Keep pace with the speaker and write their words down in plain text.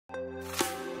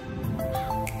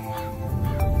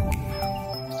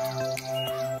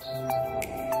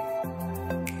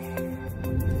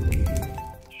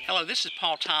Hello, this is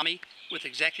Paul Tommey with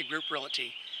Executive Group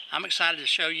Realty. I'm excited to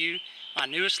show you my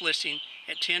newest listing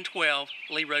at 1012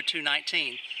 Lee Road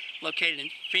 219, located in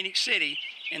Phenix City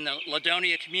in the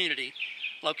Ladonia community,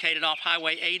 located off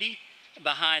Highway 80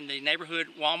 behind the neighborhood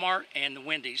Walmart and the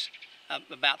Wendy's,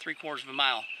 about 3/4 of a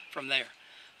mile from there.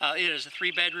 It is a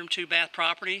 3-bedroom, 2-bath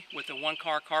property with a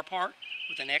 1-car car park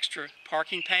with an extra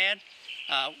parking pad.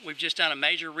 We've just done a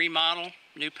major remodel,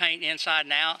 new paint inside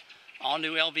and out, all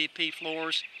new LVP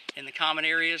floors in the common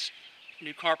areas,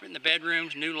 new carpet in the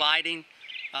bedrooms, new lighting,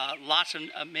 lots of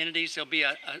amenities. There'll be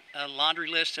a laundry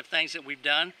list of things that we've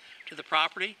done to the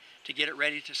property to get it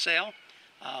ready to sell.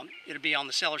 It'll be on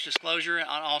the seller's disclosure and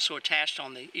also attached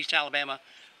on the East Alabama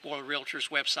Board of Realtors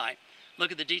website.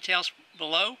 Look at the details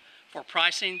below for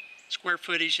pricing, square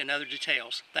footage, and other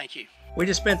details. Thank you. We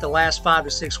just spent the last 5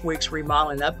 to 6 weeks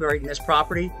remodeling and upgrading this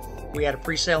property. We had a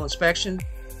pre-sale inspection.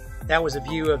 That was a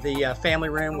view of the family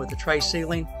room with the tray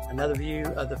ceiling, another view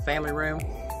of the family room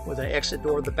with an exit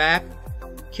door at the back.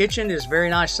 Kitchen is very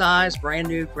nice size, brand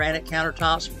new granite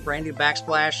countertops, brand new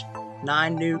backsplash,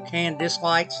 9 new can disc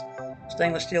lights,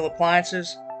 stainless steel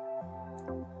appliances.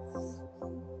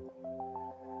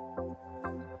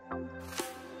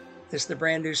 This is the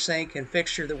brand new sink and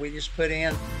fixture that we just put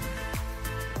in.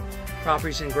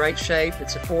 Property's in great shape.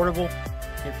 It's affordable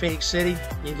in Phenix City.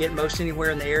 You can get most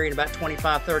anywhere in the area in about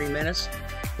 25-30 minutes.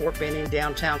 Fort Benning,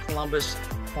 downtown Columbus,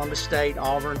 Columbus State,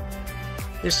 Auburn.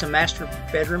 This is a master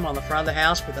bedroom on the front of the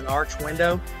house with an arch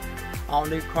window. All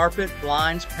new carpet,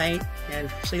 blinds, paint,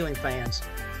 and ceiling fans.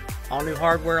 All new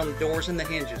hardware on the doors and the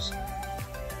hinges.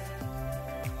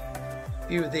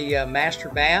 View of the master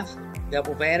bath,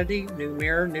 double vanity, new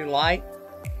mirror, new light,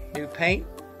 new paint.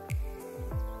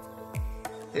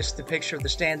 This is the picture of the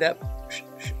stand-up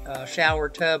shower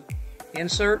tub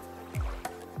insert.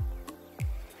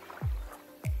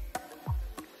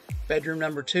 Bedroom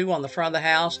number 2 on the front of the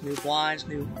house, new blinds,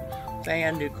 new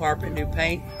fan, new carpet, new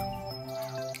paint.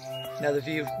 Another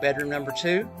view of bedroom number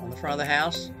 2 on the front of the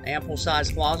house, ample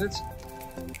size closets.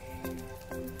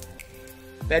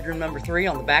 Bedroom number 3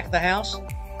 on the back of the house.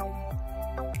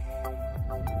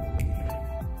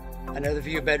 Another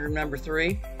view of bedroom number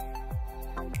 3.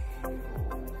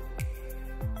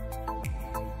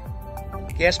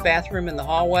 Guest bathroom in the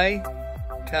hallway,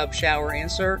 tub shower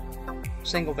insert,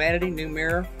 single vanity, new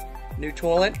mirror, new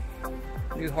toilet,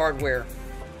 new hardware.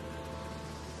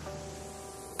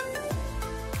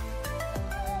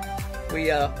 We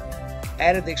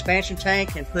added the expansion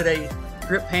tank and put a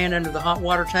drip pan under the hot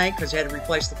water tank because they had to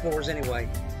replace the floors anyway.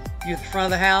 View of the front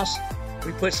of the house,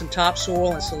 we put some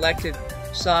topsoil and selected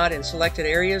sod in selected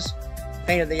areas.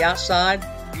 Painted the outside,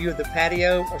 view of the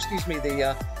patio, or excuse me,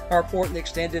 the carport and the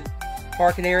extended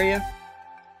parking area.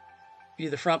 View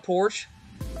of the front porch.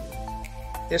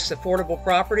 This is affordable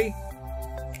property.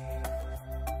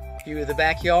 View of the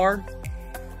backyard.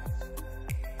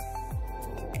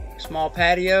 Small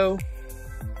patio.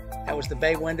 That was the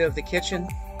bay window of the kitchen.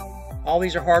 All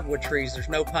these are hardwood trees. There's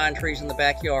no pine trees in the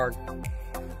backyard.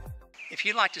 If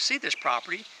you'd like to see this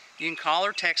property, you can call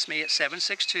or text me at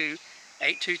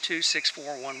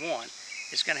 762-822-6411.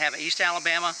 It's going to have an East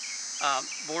Alabama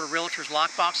Board of Realtors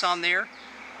lockbox on there,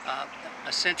 a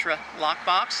Centra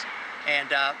lockbox, and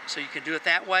so you can do it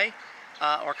that way,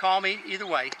 or call me either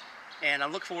way. And I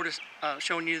look forward to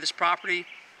showing you this property.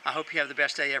 I hope you have the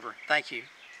best day ever. Thank you.